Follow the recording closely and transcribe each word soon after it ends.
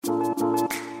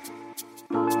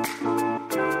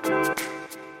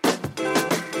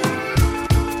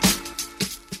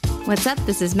What's up?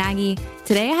 This is Maggie.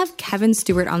 Today I have Kevin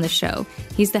Stewart on the show.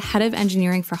 He's the head of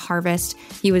engineering for Harvest.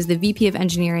 He was the VP of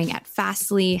engineering at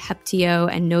Fastly,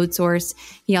 Heptio, and NodeSource.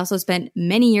 He also spent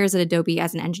many years at Adobe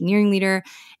as an engineering leader.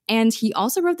 And he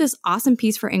also wrote this awesome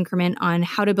piece for Increment on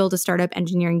how to build a startup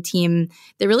engineering team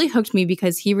that really hooked me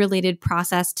because he related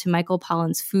process to Michael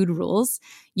Pollan's food rules.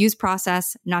 Use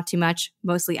process, not too much,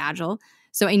 mostly agile.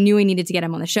 So I knew I needed to get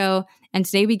him on the show. And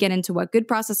today we get into what good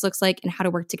process looks like and how to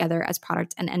work together as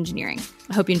product and engineering.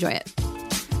 I hope you enjoy it.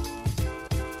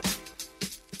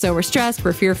 So we're stressed,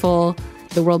 we're fearful,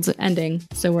 the world's ending,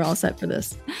 so we're all set for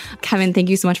this. Kevin, thank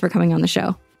you so much for coming on the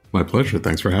show. My pleasure.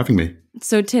 Thanks for having me.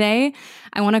 So today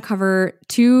I want to cover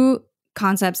two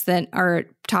concepts that are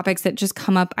topics that just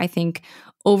come up, I think,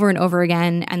 over and over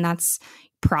again, and that's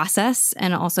process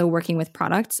and also working with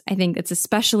products. I think it's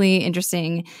especially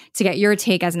interesting to get your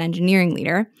take as an engineering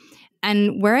leader.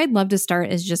 And where I'd love to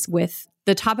start is just with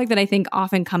the topic that I think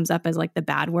often comes up as like the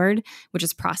bad word, which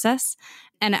is process.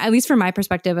 And at least from my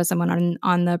perspective as someone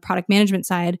on the product management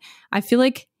side, I feel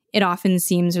like it often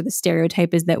seems, or the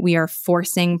stereotype is that we are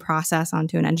forcing process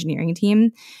onto an engineering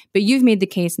team. But you've made the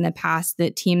case in the past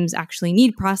that teams actually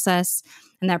need process,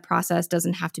 and that process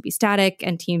doesn't have to be static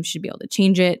and teams should be able to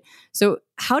change it. So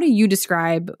how do you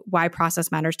describe why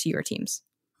process matters to your teams?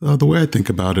 The way I think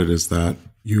about it is that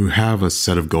you have a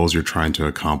set of goals you're trying to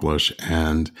accomplish,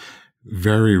 and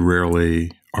very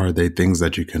rarely are they things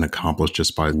that you can accomplish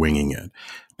just by winging it.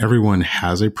 Everyone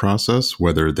has a process,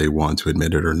 whether they want to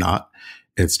admit it or not.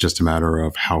 It's just a matter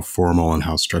of how formal and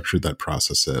how structured that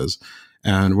process is.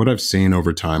 And what I've seen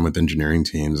over time with engineering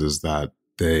teams is that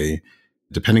they,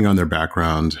 depending on their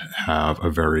background, have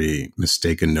a very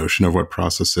mistaken notion of what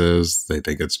process is. They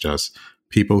think it's just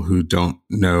people who don't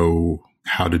know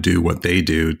how to do what they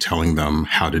do telling them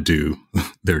how to do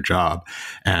their job.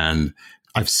 And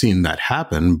I've seen that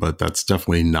happen, but that's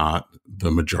definitely not the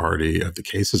majority of the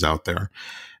cases out there.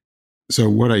 So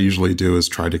what I usually do is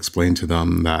try to explain to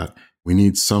them that we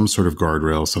need some sort of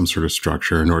guardrail, some sort of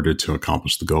structure in order to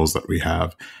accomplish the goals that we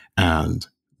have. And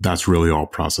that's really all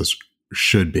process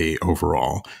should be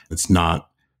overall. It's not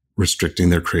restricting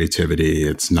their creativity.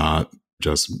 It's not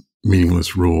just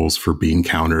meaningless rules for bean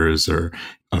counters or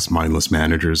us mindless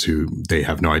managers who they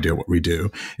have no idea what we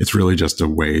do. It's really just a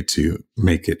way to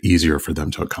make it easier for them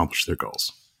to accomplish their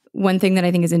goals. One thing that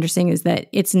I think is interesting is that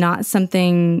it's not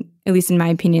something, at least in my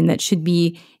opinion, that should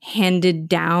be handed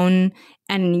down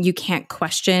and you can't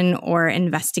question or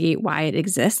investigate why it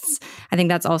exists. I think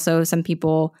that's also some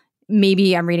people,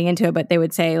 maybe I'm reading into it, but they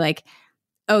would say like,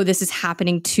 oh, this is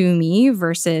happening to me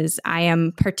versus I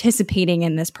am participating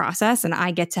in this process and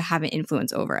I get to have an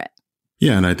influence over it.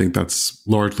 Yeah, and I think that's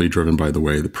largely driven by the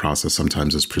way the process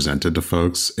sometimes is presented to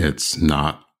folks. It's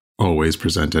not always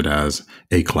presented as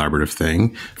a collaborative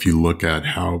thing. If you look at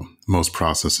how most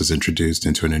process is introduced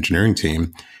into an engineering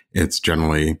team, it's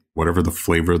generally whatever the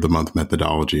flavor of the month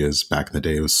methodology is. Back in the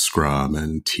day, it was Scrum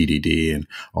and TDD and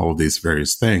all of these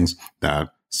various things that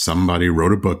somebody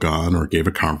wrote a book on or gave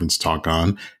a conference talk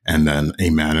on, and then a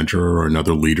manager or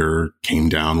another leader came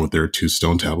down with their 2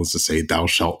 stone tablets to say, thou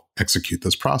shalt execute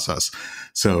this process.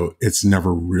 So it's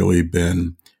never really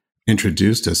been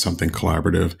introduced as something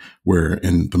collaborative, where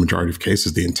in the majority of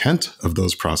cases, the intent of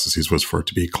those processes was for it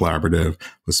to be collaborative,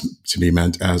 was to be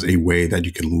meant as a way that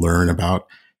you can learn about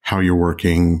how you're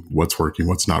working,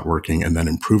 what's not working, and then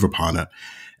improve upon it.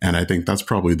 And I think that's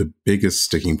probably the biggest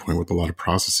sticking point with a lot of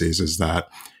processes is that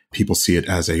people see it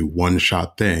as a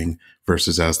one-shot thing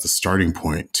versus as the starting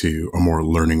point to a more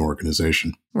learning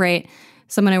organization. Right.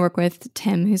 Someone I work with,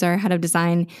 Tim, who's our head of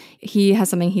design, he has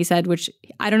something he said, which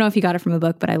I don't know if he got it from a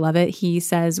book, but I love it. He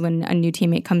says when a new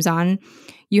teammate comes on,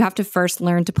 you have to first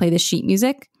learn to play the sheet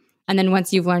music. And then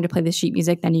once you've learned to play the sheet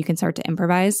music, then you can start to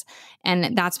improvise.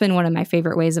 And that's been one of my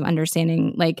favorite ways of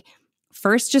understanding, like,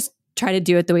 first just try to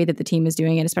do it the way that the team is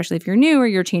doing it, especially if you're new or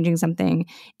you're changing something.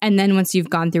 And then once you've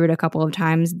gone through it a couple of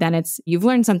times, then you've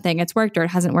learned something, it's worked or it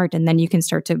hasn't worked, and then you can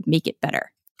start to make it better.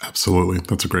 Absolutely.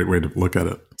 That's a great way to look at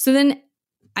it. So then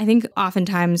I think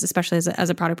oftentimes, especially as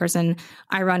a product person,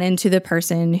 I run into the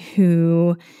person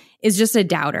who is just a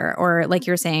doubter, or like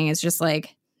you're saying, is just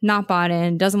like not bought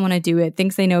in, doesn't want to do it,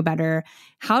 thinks they know better.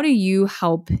 How do you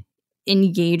help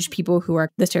engage people who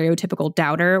are the stereotypical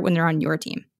doubter when they're on your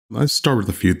team? I start with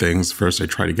a few things. First, I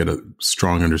try to get a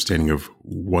strong understanding of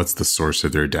what's the source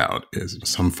of their doubt.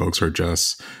 Some folks are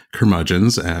just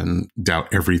curmudgeons and doubt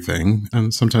everything,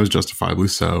 and sometimes justifiably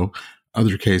so.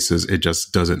 Other cases, it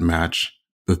just doesn't match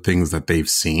the things that they've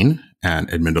seen.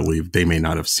 And admittedly, they may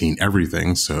not have seen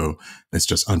everything, so it's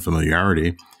just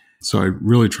unfamiliarity. So I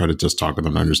really try to just talk with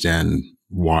them to understand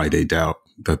why they doubt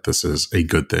that this is a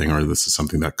good thing or this is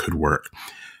something that could work.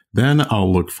 Then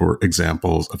I'll look for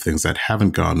examples of things that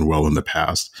haven't gone well in the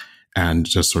past and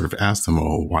just sort of ask them,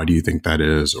 well, why do you think that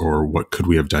is? Or what could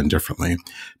we have done differently?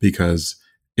 Because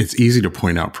it's easy to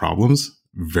point out problems.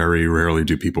 Very rarely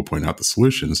do people point out the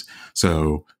solutions.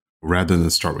 So rather than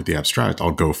start with the abstract,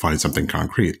 I'll go find something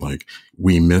concrete. Like,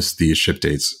 we missed these ship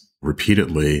dates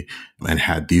repeatedly and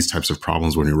had these types of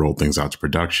problems when we rolled things out to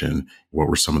production. What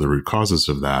were some of the root causes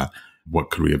of that? What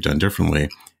could we have done differently?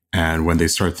 And when they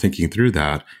start thinking through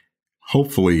that,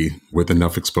 hopefully with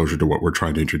enough exposure to what we're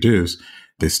trying to introduce,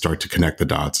 they start to connect the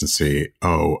dots and say,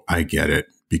 oh, I get it.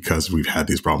 Because we've had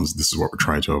these problems, this is what we're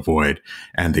trying to avoid.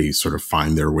 And they sort of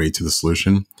find their way to the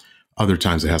solution. Other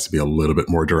times it has to be a little bit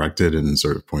more directed and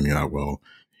sort of pointing out, well,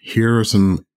 here are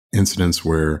some incidents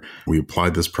where we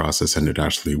applied this process and it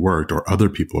actually worked, or other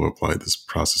people have applied this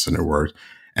process and it worked.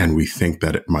 And we think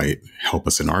that it might help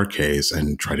us in our case,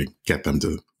 and try to get them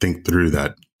to think through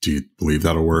that. Do you believe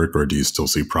that'll work, or do you still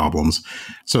see problems?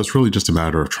 So it's really just a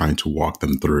matter of trying to walk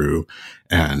them through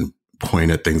and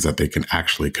point at things that they can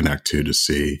actually connect to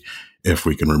see if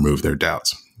we can remove their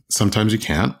doubts. Sometimes you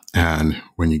can't. And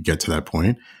when you get to that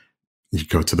point, you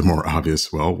go to the more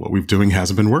obvious, well, what we're doing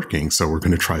hasn't been working, so we're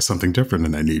going to try something different,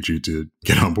 and I need you to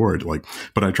get on board.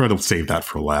 But I try to save that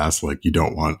for last. You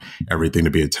don't want everything to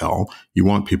be a tell. You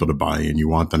want people to buy in. You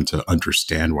want them to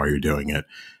understand why you're doing it.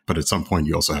 But at some point,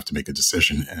 you also have to make a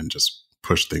decision and just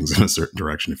push things in a certain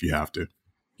direction if you have to.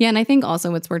 Yeah, and I think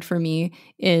also what's worked for me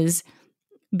is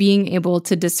being able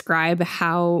to describe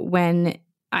how, when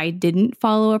I didn't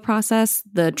follow a process,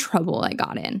 the trouble I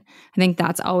got in. I think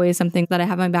that's always something that I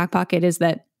have in my back pocket, is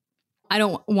that I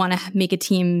don't want to make a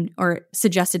team or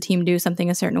suggest a team do something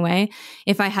a certain way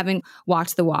if I haven't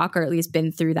walked the walk, or at least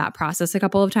been through that process a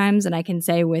couple of times. And I can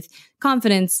say with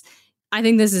confidence, I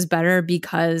think this is better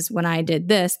because when I did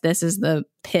this, this is the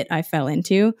pit I fell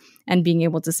into. And being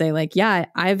able to say, yeah,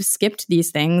 I've skipped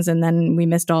these things, and then we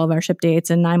missed all of our ship dates,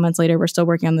 and 9 months later, we're still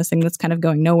working on this thing that's kind of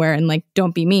going nowhere. And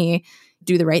don't be me,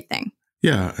 do the right thing.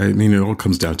 Yeah. I mean, it all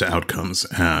comes down to outcomes.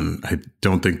 And I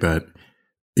don't think that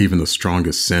even the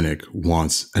strongest cynic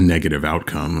wants a negative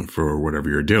outcome for whatever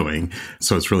you're doing.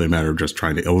 So it's really a matter of just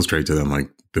trying to illustrate to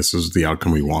them, this is the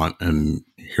outcome we want, and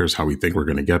here's how we think we're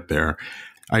going to get there.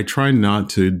 I try not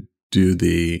to do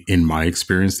the, in my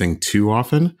experience, thing too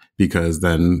often, because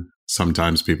then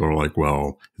sometimes people are like,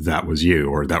 well, that was you,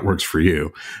 or that works for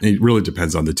you. And it really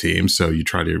depends on the team. So you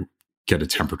try to get a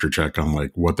temperature check on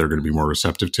what they're going to be more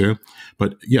receptive to.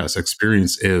 But yes,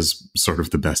 experience is sort of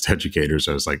the best educator.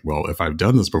 So it's well, if I've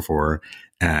done this before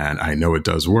and I know it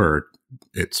does work,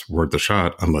 it's worth a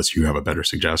shot unless you have a better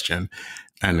suggestion.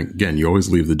 And again, you always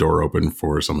leave the door open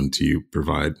for someone to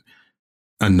provide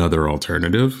another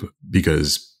alternative,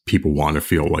 because people want to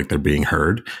feel like they're being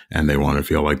heard, and they want to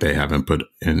feel like they have input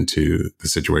into the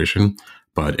situation.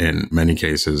 But in many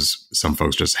cases, some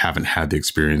folks just haven't had the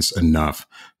experience enough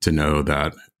to know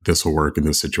that this will work in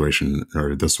this situation,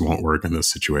 or this won't work in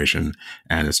this situation.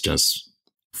 And it's just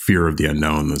fear of the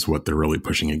unknown is what they're really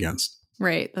pushing against.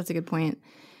 Right. That's a good point.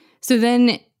 So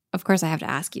then, of course, I have to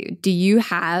ask you, do you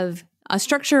have a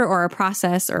structure or a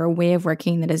process or a way of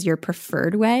working that is your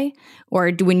preferred way?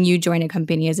 Or when you join a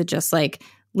company, is it just let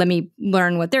me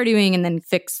learn what they're doing and then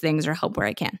fix things or help where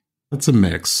I can? It's a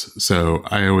mix. So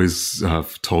I always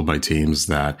told my teams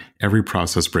that every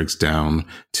process breaks down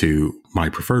to my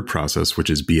preferred process, which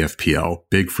is BFPL,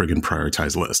 big friggin'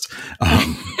 prioritize list.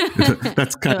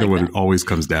 That's kind of what it always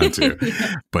comes down to.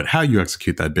 Yeah. But how you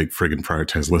execute that big friggin'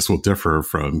 prioritize list will differ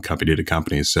from company to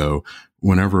company. So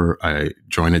whenever I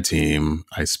join a team,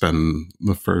 I spend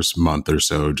the first month or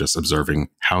so just observing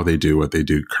how they do what they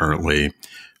do currently,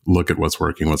 look at what's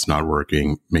working, what's not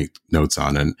working, make notes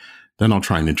on it. Then I'll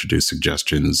try and introduce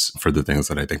suggestions for the things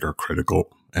that I think are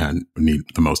critical and need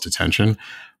the most attention.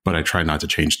 But I try not to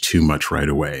change too much right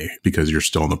away, because you're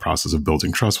still in the process of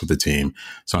building trust with the team.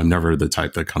 So I'm never the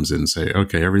type that comes in and say,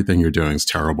 okay, everything you're doing is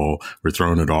terrible. We're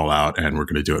throwing it all out and we're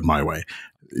going to do it my way.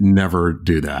 Never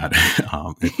do that.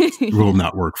 It will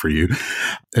not work for you.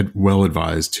 It's well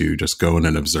advised to just go in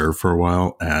and observe for a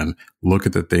while and look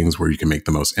at the things where you can make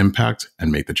the most impact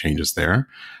and make the changes there.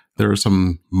 There are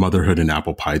some motherhood and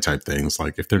apple pie type things,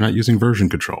 like if they're not using version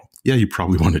control, yeah, you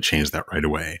probably want to change that right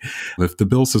away. If the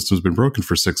bill system's been broken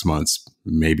for 6 months,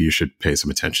 maybe you should pay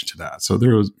some attention to that. So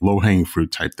there are low-hanging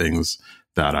fruit type things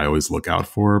that I always look out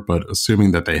for, but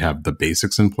assuming that they have the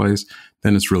basics in place,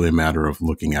 then it's really a matter of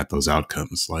looking at those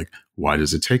outcomes. Like, why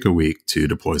does it take a week to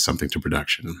deploy something to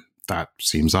production? That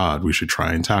seems odd. We should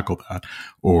try and tackle that.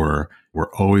 Or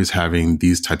we're always having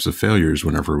these types of failures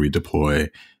whenever we deploy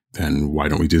then why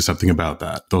don't we do something about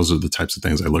that? Those are the types of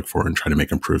things I look for and try to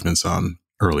make improvements on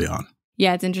early on.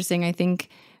 Yeah, it's interesting. I think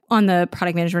on the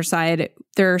product management side,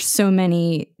 there are so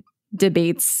many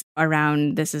debates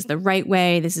around this is the right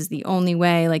way, this is the only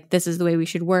way, like this is the way we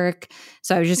should work.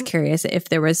 So I was just curious if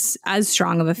there was as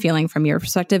strong of a feeling from your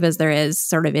perspective as there is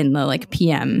sort of in the like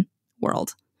PM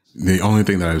world. The only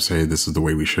thing that I would say this is the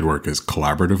way we should work is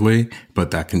collaboratively,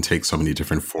 but that can take so many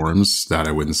different forms that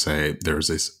I wouldn't say there's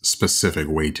a specific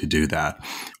way to do that.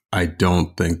 I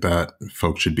don't think that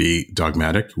folks should be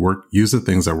dogmatic. Use the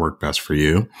things that work best for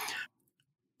you.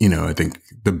 I think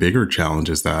the bigger challenge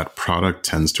is that product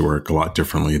tends to work a lot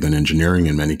differently than engineering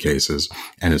in many cases.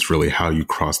 And it's really how you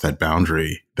cross that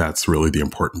boundary. That's really the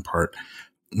important part.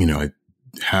 I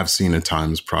have seen at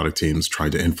times product teams try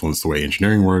to influence the way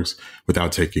engineering works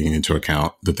without taking into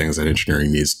account the things that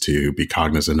engineering needs to be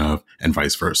cognizant of and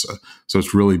vice versa. So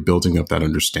it's really building up that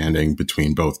understanding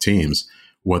between both teams,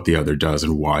 what the other does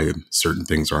and why certain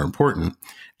things are important,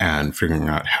 and figuring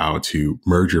out how to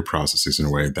merge your processes in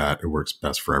a way that it works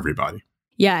best for everybody.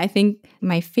 Yeah, I think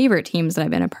my favorite teams that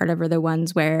I've been a part of are the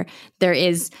ones where there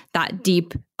is that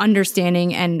deep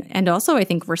understanding and also I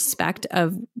think respect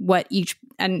of what each,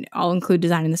 and I'll include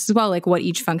design in this as well, like what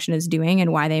each function is doing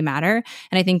and why they matter.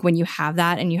 And I think when you have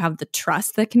that and you have the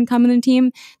trust that can come in the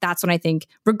team, that's when I think,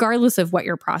 regardless of what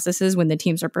your process is, when the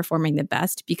teams are performing the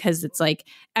best, because it's like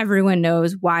everyone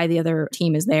knows why the other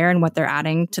team is there and what they're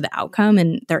adding to the outcome,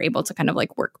 and they're able to kind of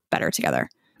like work better together.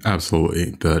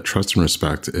 Absolutely. The trust and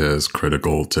respect is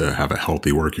critical to have a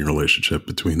healthy working relationship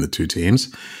between the two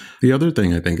teams. The other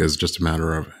thing I think is just a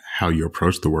matter of how you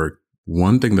approach the work.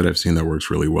 One thing that I've seen that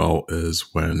works really well is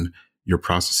when your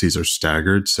processes are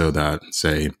staggered so that,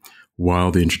 say, while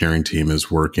the engineering team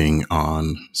is working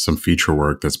on some feature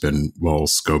work that's been well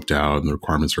scoped out and the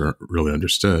requirements are really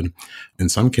understood, in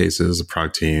some cases, the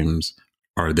product teams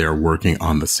are there working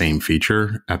on the same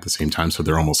feature at the same time. So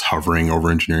they're almost hovering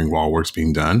over engineering while work's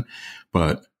being done.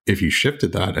 But if you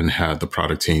shifted that and had the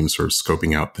product team sort of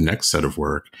scoping out the next set of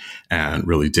work and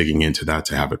really digging into that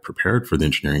to have it prepared for the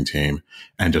engineering team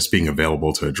and just being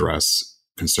available to address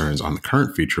concerns on the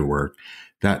current feature work,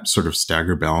 that sort of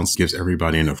staggered balance gives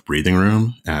everybody enough breathing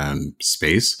room and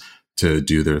space to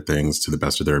do their things to the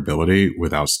best of their ability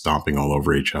without stomping all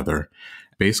over each other.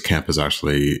 Basecamp has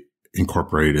actually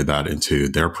incorporated that into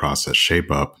their process,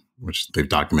 ShapeUp, which they've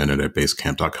documented at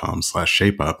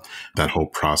basecamp.com/ShapeUp, that whole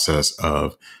process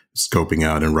of scoping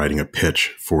out and writing a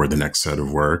pitch for the next set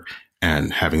of work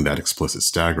and having that explicit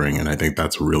staggering. And I think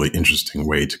that's a really interesting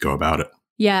way to go about it.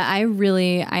 Yeah,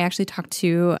 I actually talked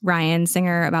to Ryan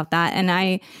Singer about that. And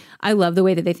I love the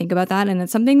way that they think about that. And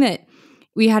it's something that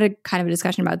we had a kind of a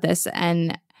discussion about this.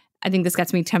 And I think this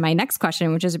gets me to my next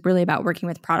question, which is really about working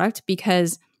with product,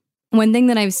 because one thing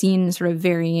that I've seen sort of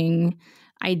varying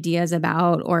ideas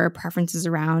about or preferences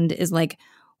around is like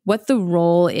what the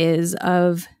role is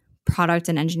of product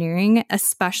and engineering,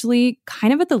 especially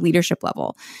kind of at the leadership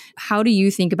level. How do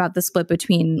you think about the split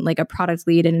between like a product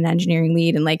lead and an engineering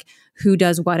lead, and like who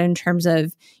does what in terms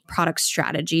of product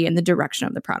strategy and the direction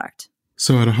of the product?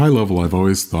 So at a high level, I've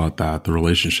always thought that the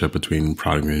relationship between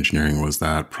product and engineering was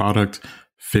that product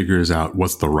figures out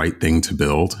what's the right thing to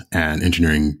build and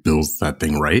engineering builds that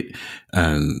thing right.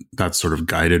 And that's sort of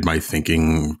guided my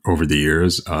thinking over the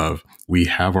years of we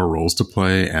have our roles to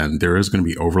play and there is going to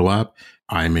be overlap.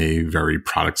 I'm a very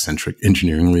product-centric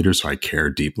engineering leader, so I care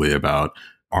deeply about,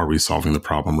 are we solving the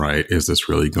problem right? Is this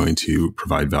really going to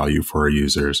provide value for our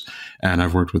users? And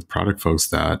I've worked with product folks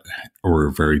that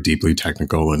were very deeply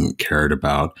technical and cared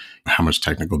about how much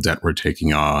technical debt we're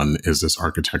taking on. Is this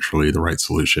architecturally the right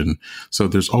solution? So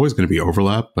there's always going to be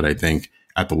overlap, but I think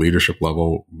at the leadership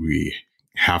level, we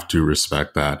have to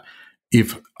respect that.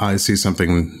 If I see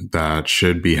something that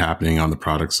should be happening on the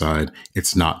product side,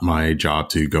 it's not my job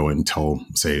to go and tell,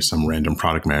 say, some random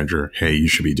product manager, hey, you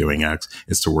should be doing X.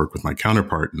 It's to work with my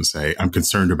counterpart and say, I'm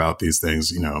concerned about these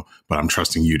things, but I'm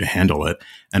trusting you to handle it,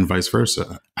 and vice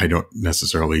versa. I don't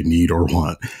necessarily need or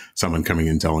want someone coming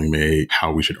and telling me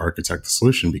how we should architect the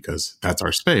solution because that's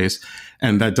our space.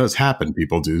 And that does happen.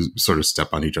 People do sort of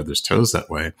step on each other's toes that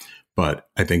way. But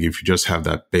I think if you just have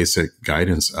that basic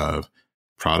guidance of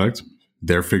product,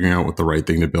 they're figuring out what the right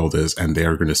thing to build is, and they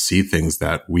are going to see things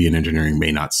that we in engineering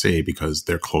may not see because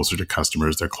they're closer to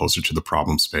customers, they're closer to the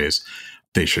problem space.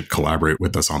 They should collaborate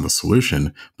with us on the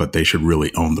solution, but they should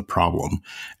really own the problem.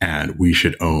 And we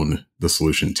should own the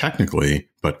solution technically,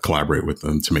 but collaborate with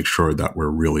them to make sure that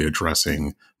we're really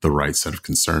addressing the right set of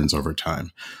concerns over time.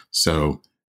 So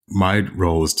my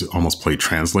role is to almost play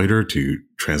translator to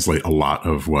translate a lot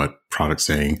of what product's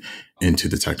saying into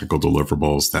the technical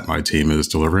deliverables that my team is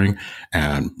delivering.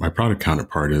 And my product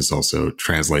counterpart is also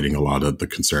translating a lot of the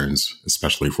concerns,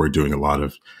 especially if we're doing a lot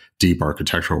of deep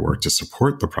architectural work to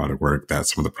support the product work that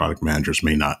some of the product managers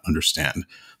may not understand.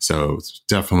 So it's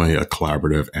definitely a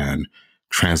collaborative and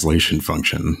translation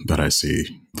function that I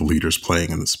see the leaders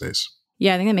playing in the space.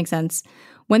 Yeah, I think that makes sense.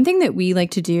 One thing that we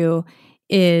like to do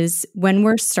is when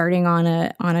we're starting on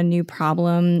a new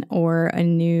problem or a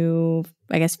new,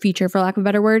 I guess, feature, for lack of a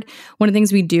better word, one of the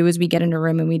things we do is we get in a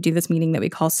room and we do this meeting that we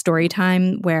call story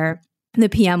time, where the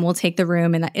PM will take the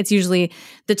room, and it's usually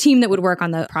the team that would work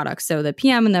on the product. So the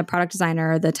PM and the product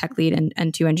designer, the tech lead,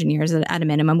 and two engineers at a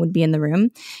minimum would be in the room.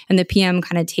 And the PM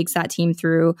kind of takes that team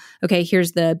through, okay,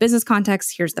 here's the business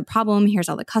context, here's the problem, here's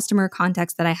all the customer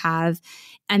context that I have.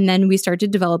 And then we start to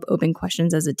develop open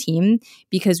questions as a team,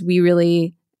 because we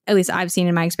really, at least I've seen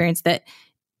in my experience, that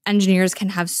engineers can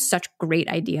have such great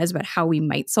ideas about how we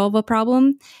might solve a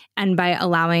problem. And by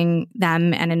allowing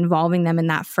them and involving them in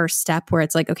that first step where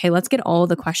it's like, okay, let's get all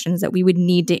the questions that we would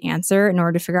need to answer in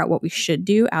order to figure out what we should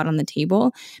do out on the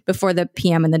table before the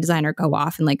PM and the designer go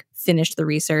off and like finish the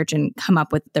research and come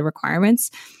up with the requirements.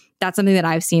 That's something that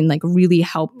I've seen like really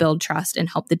help build trust and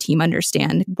help the team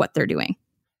understand what they're doing.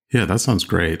 Yeah, that sounds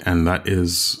great. And that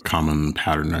is a common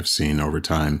pattern I've seen over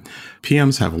time.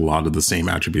 PMs have a lot of the same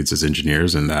attributes as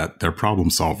engineers in that they're problem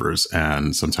solvers,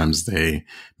 and sometimes they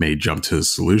may jump to a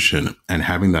solution. And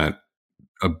having that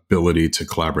ability to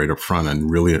collaborate up front and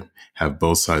really have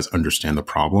both sides understand the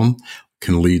problem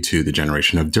can lead to the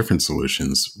generation of different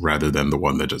solutions rather than the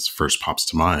one that just first pops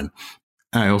to mind.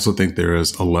 And I also think there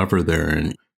is a lever there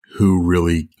in who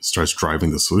really starts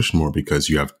driving the solution more, because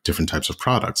you have different types of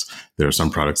products. There are some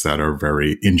products that are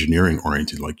very engineering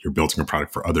oriented, like you're building a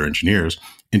product for other engineers.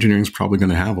 Engineering is probably going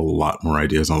to have a lot more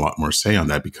ideas and a lot more say on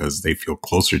that because they feel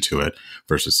closer to it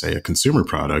versus, say, a consumer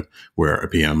product where a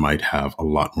PM might have a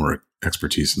lot more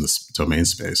expertise in this domain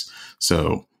space.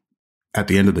 So at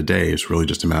the end of the day, it's really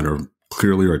just a matter of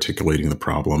clearly articulating the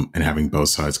problem and having both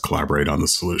sides collaborate on the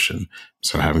solution.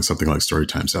 So having something like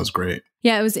Storytime sounds great.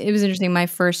 Yeah, it was interesting. My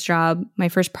first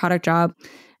product job,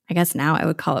 I guess now I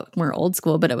would call it more old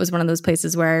school, but it was one of those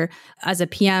places where as a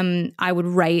PM, I would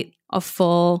write a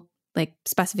full like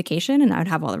specification and I would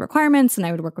have all the requirements and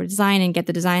I would work with design and get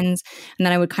the designs. And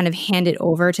then I would kind of hand it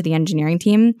over to the engineering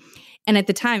team. And at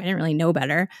the time, I didn't really know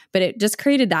better, but it just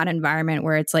created that environment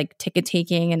where it's like ticket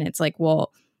taking and it's like,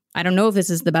 well, I don't know if this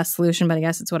is the best solution, but I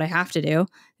guess it's what I have to do,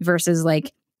 versus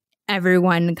like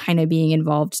everyone kind of being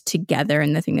involved together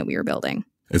in the thing that we were building.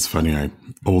 It's funny, I'm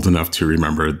old enough to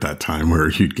remember that time where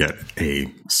you'd get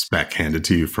a spec handed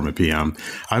to you from a PM.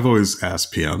 I've always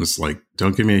asked PMs, like,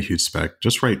 don't give me a huge spec,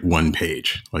 just write one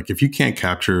page. Like, if you can't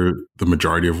capture the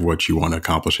majority of what you want to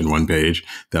accomplish in one page,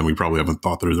 then we probably haven't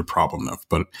thought through the problem enough.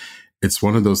 But it's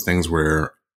one of those things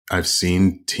where I've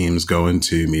seen teams go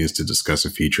into meetings to discuss a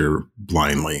feature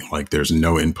blindly. Like, there's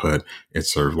no input.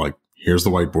 It's sort of like, here's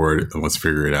the whiteboard and let's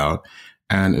figure it out.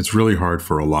 And it's really hard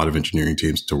for a lot of engineering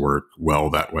teams to work well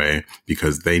that way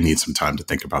because they need some time to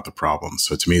think about the problem.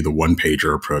 So to me, the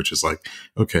one-pager approach is like,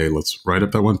 okay, let's write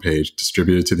up that one page,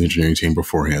 distribute it to the engineering team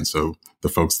beforehand. So the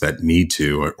folks that need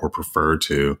to or prefer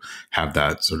to have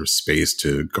that sort of space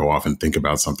to go off and think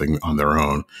about something on their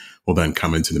own will then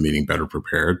come into the meeting better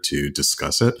prepared to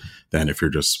discuss it than if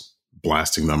you're just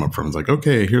blasting them up front. It's like,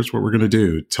 okay, here's what we're going to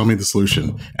do. Tell me the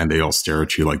solution. And they all stare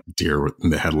at you like deer in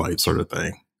the headlights sort of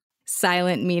thing.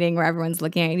 Silent meeting where everyone's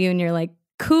looking at you and you're like,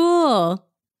 cool,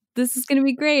 this is going to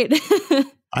be great.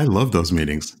 I love those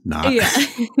meetings. Yeah.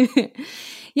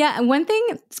 Yeah. And one thing,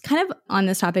 it's kind of on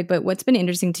this topic, but what's been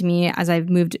interesting to me as I've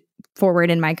moved forward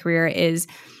in my career is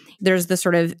there's the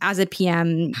sort of, as a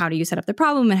PM, how do you set up the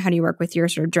problem and how do you work with your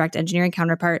sort of direct engineering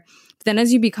counterpart? But then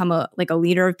as you become a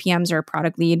leader of PMs or a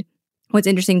product lead, what's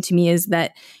interesting to me is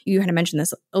that you had mentioned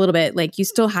this a little bit, like you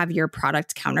still have your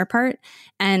product counterpart.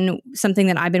 And something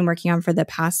that I've been working on for the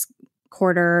past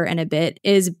quarter and a bit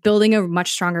is building a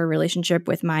much stronger relationship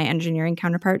with my engineering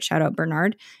counterpart, shout out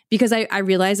Bernard, because I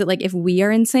realize that like if we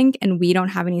are in sync and we don't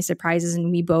have any surprises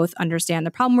and we both understand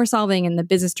the problem we're solving and the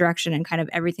business direction and kind of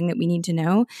everything that we need to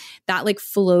know, that like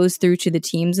flows through to the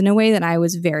teams in a way that I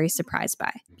was very surprised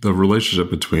by. The relationship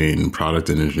between product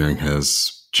and engineering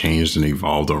has changed and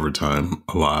evolved over time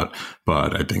a lot.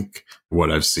 But I think what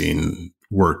I've seen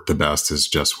work the best is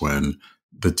just when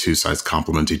the two sides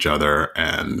complement each other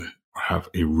and have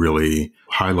a really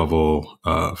high level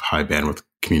of high bandwidth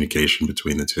communication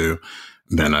between the two.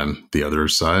 Then on the other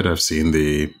side, I've seen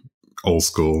the old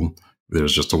school,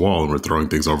 there's just a wall and we're throwing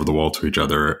things over the wall to each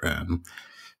other. And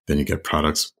then you get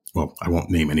products well, I won't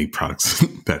name any products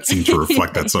that seem to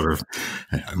reflect that sort of,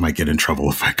 I might get in trouble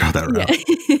if I go that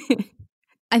route. Yeah.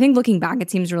 I think looking back,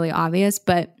 it seems really obvious,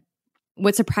 but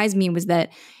what surprised me was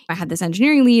that I had this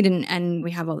engineering lead and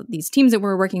we have all these teams that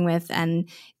we're working with. And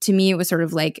to me, it was sort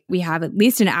of like we have at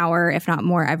least an hour, if not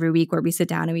more, every week where we sit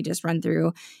down and we just run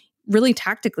through really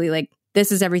tactically, like,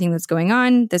 this is everything that's going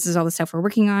on. This is all the stuff we're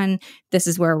working on. This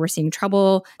is where we're seeing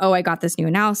trouble. Oh, I got this new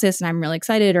analysis and I'm really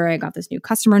excited, or I got this new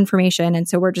customer information. And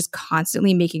so we're just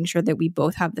constantly making sure that we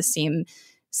both have the same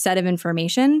set of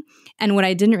information. And what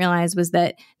I didn't realize was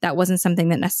that that wasn't something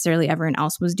that necessarily everyone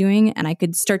else was doing. And I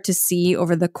could start to see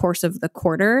over the course of the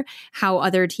quarter how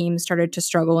other teams started to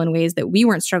struggle in ways that we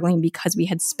weren't struggling because we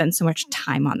had spent so much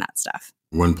time on that stuff.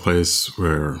 One place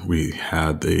where we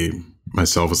had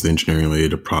myself as the engineering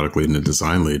lead, a product lead, and a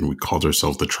design lead, and we called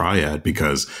ourselves the triad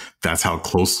because that's how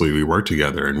closely we worked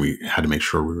together, and we had to make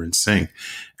sure we were in sync.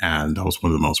 And that was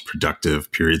one of the most productive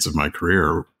periods of my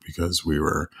career because we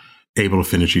were able to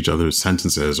finish each other's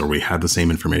sentences, or we had the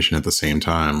same information at the same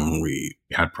time. When we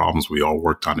had problems, we all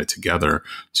worked on it together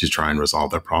to try and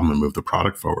resolve that problem and move the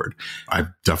product forward. I've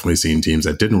definitely seen teams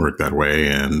that didn't work that way,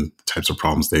 and types of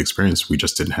problems they experienced, we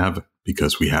just didn't have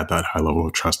because we had that high level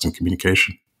of trust and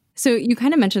communication. So you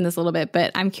kind of mentioned this a little bit,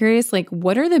 but I'm curious, like,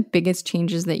 what are the biggest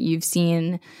changes that you've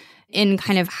seen in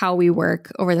kind of how we work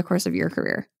over the course of your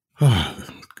career?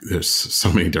 There's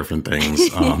so many different things.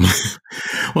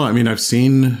 Well, I mean, I've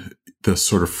seen the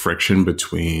sort of friction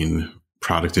between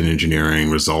product and engineering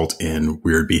result in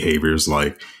weird behaviors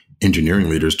like engineering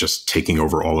leaders just taking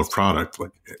over all of product,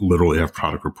 like literally have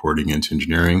product reporting into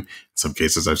engineering. In some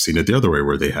cases, I've seen it the other way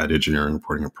where they had engineering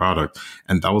reporting a product.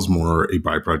 And that was more a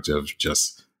byproduct of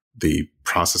just the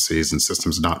processes and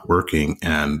systems not working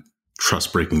and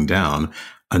trust breaking down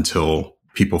until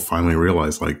people finally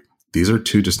realized, like, these are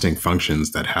two distinct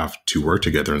functions that have to work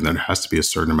together, and there has to be a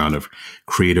certain amount of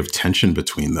creative tension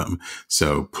between them.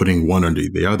 So putting one under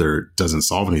the other doesn't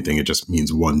solve anything. It just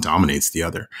means one dominates the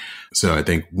other. So I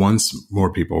think once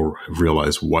more people have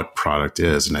realized what product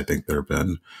is, and I think there have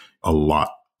been a lot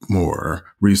more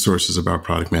resources about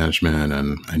product management,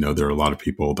 and I know there are a lot of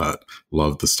people that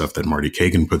love the stuff that Marty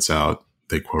Kagan puts out.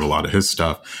 They quote a lot of his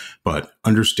stuff, but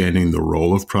understanding the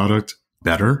role of product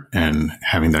better and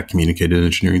having that communicated in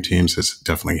engineering teams has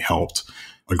definitely helped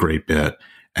a great bit.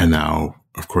 And now,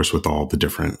 of course, with all the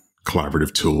different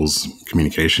collaborative tools,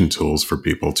 communication tools for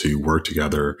people to work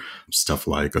together, stuff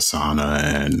like Asana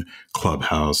and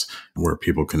Clubhouse, where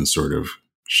people can sort of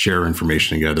share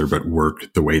information together, but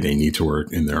work the way they need to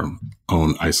work in their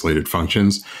own isolated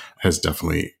functions, has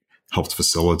definitely helped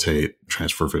facilitate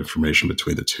transfer of information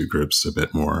between the two groups a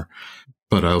bit more.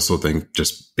 But I also think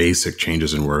just basic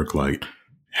changes in work, like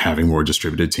having more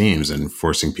distributed teams and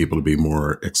forcing people to be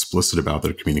more explicit about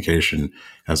their communication,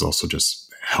 has also just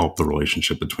helped the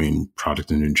relationship between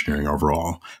product and engineering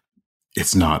overall.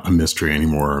 It's not a mystery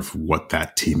anymore of what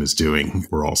that team is doing.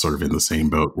 We're all sort of in the same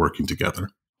boat working together.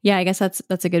 Yeah, I guess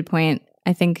that's a good point.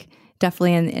 I think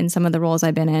definitely in some of the roles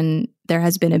I've been in, there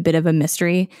has been a bit of a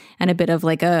mystery and a bit of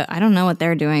like I don't know what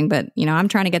they're doing, but I'm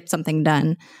trying to get something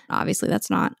done. Obviously, that's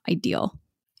not ideal.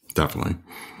 Definitely.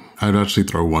 I'd actually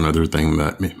throw one other thing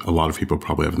that a lot of people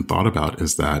probably haven't thought about,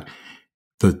 is that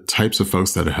the types of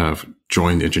folks that have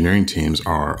joined engineering teams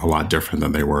are a lot different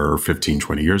than they were 15,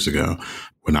 20 years ago.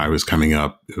 When I was coming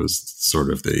up, it was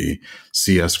sort of the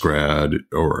CS grad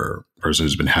or person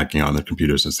who's been hacking on their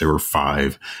computer since they were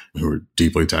 5, who were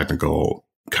deeply technical,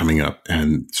 coming up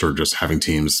and sort of just having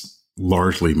teams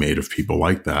largely made of people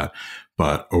like that.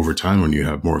 But over time, when you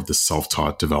have more of the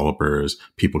self-taught developers,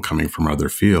 people coming from other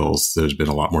fields, there's been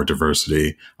a lot more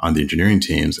diversity on the engineering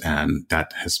teams. And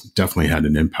that has definitely had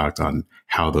an impact on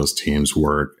how those teams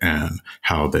work and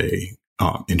how they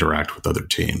interact with other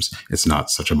teams. It's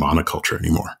not such a monoculture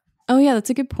anymore. Oh, yeah, that's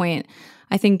a good point.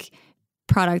 I think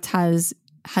product has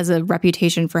a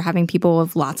reputation for having people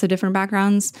of lots of different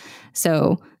backgrounds.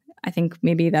 So I think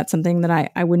maybe that's something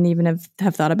that I wouldn't even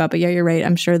have thought about. But yeah, you're right.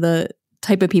 I'm sure the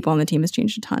type of people on the team has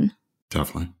changed a ton.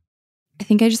 Definitely. I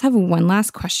think I just have one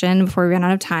last question before we run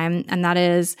out of time. And that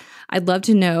is, I'd love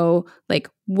to know, like,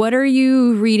 what are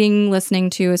you reading, listening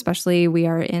to? Especially we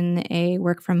are in a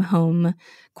work from home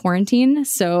quarantine.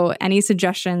 So any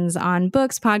suggestions on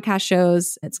books, podcast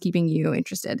shows that's keeping you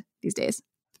interested these days?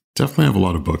 Definitely have a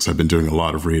lot of books. I've been doing a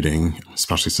lot of reading,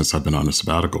 especially since I've been on a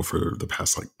sabbatical for the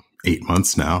past 8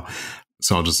 months now.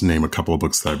 So I'll just name a couple of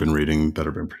books that I've been reading that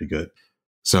have been pretty good.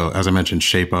 So as I mentioned,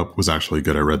 Shape Up was actually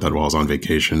good. I read that while I was on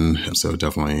vacation. So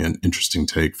definitely an interesting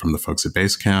take from the folks at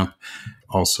Basecamp.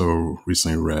 Also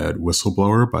recently read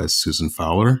Whistleblower by Susan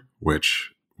Fowler,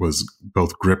 which was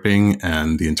both gripping,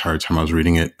 and the entire time I was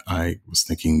reading it, I was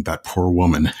thinking that poor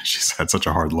woman, she's had such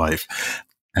a hard life,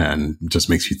 and just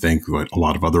makes you think what a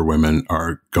lot of other women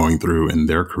are going through in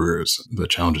their careers, the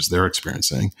challenges they're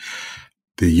experiencing.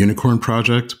 The Unicorn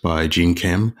Project by Gene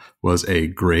Kim was a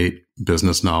great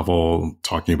business novel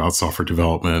talking about software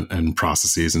development and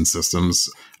processes and systems.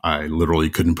 I literally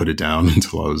couldn't put it down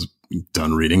until I was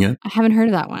done reading it. I haven't heard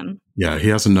of that one. Yeah, he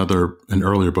has an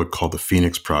earlier book called The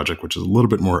Phoenix Project, which is a little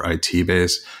bit more IT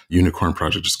based. Unicorn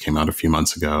Project just came out a few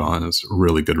months ago, and it's a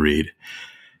really good read.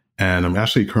 And I'm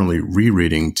actually currently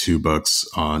rereading 2 books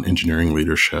on engineering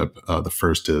leadership. The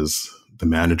first is The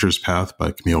Manager's Path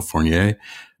by Camille Fournier.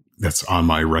 That's on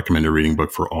my recommended reading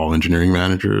book for all engineering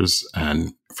managers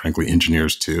and frankly,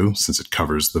 engineers too, since it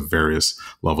covers the various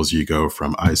levels you go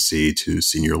from IC to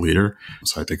senior leader.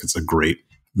 So I think it's a great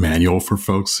manual for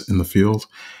folks in the field.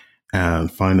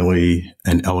 And finally,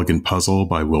 An Elegant Puzzle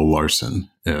by Will Larson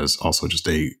is also just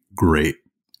a great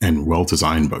and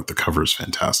well-designed book. The cover is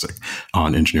fantastic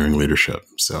on engineering leadership.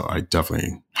 So I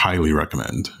definitely highly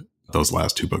recommend those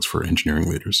last 2 books for engineering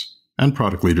leaders and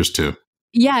product leaders too.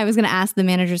 Yeah, I was going to ask The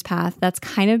Manager's Path. That's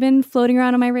kind of been floating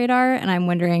around on my radar. And I'm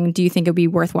wondering, do you think it would be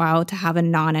worthwhile to have a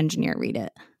non-engineer read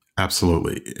it?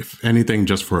 Absolutely. If anything,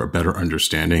 just for a better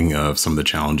understanding of some of the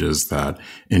challenges that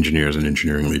engineers and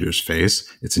engineering leaders face,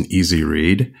 it's an easy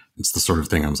read. It's the sort of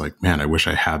thing I was like, man, I wish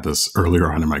I had this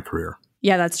earlier on in my career.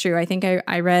 Yeah, that's true. I think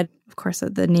I read, of course,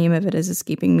 the name of it is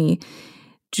escaping me.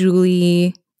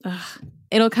 Julie...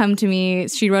 It'll come to me.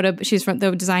 She's from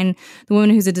the woman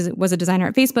who was a designer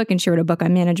at Facebook, and she wrote a book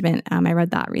on management. I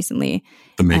read that recently.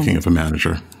 The Making of a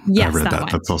Manager. Yes, I read that. One.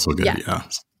 That's also good.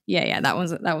 Yeah. That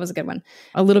was a good one.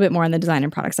 A little bit more on the design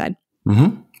and product side.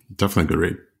 Mm-hmm. Definitely a good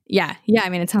read. Yeah. I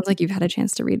mean, it sounds like you've had a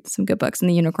chance to read some good books, and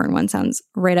the Unicorn one sounds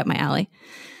right up my alley.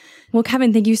 Well,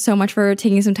 Kevin, thank you so much for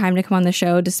taking some time to come on the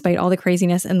show, despite all the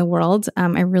craziness in the world.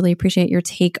 I really appreciate your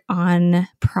take on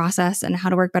process and how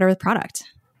to work better with product.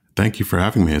 Thank you for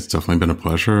having me. It's definitely been a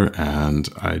pleasure. And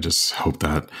I just hope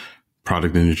that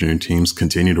product and engineering teams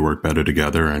continue to work better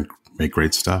together and make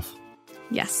great stuff.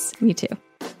 Yes, me too.